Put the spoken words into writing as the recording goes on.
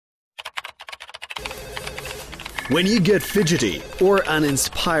When you get fidgety or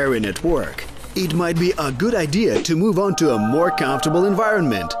uninspiring at work, it might be a good idea to move on to a more comfortable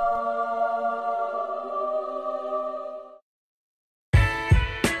environment.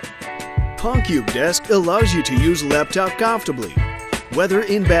 PUNCUBE Desk allows you to use laptop comfortably, whether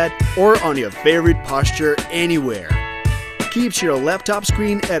in bed or on your favorite posture anywhere. Keeps your laptop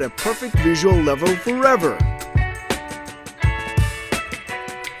screen at a perfect visual level forever.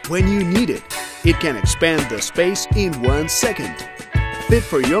 When you need it, it can expand the space in 1 second. Fit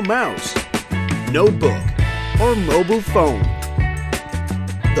for your mouse, notebook, or mobile phone.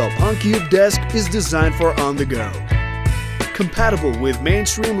 The PUNCUBE Desk is designed for on-the-go. Compatible with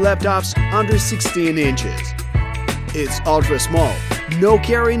mainstream laptops under 16 inches. It's ultra small, no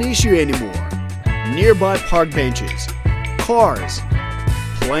carrying issue anymore. Nearby park benches, cars,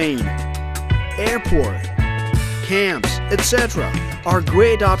 plane, airport, camps, etc. are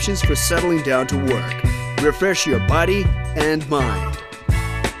great options for settling down to work. Refresh your body and mind.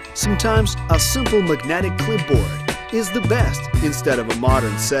 Sometimes a simple magnetic clipboard is the best instead of a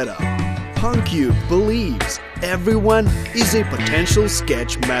modern setup. PUNCUBE believes everyone is a potential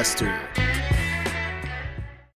sketch master.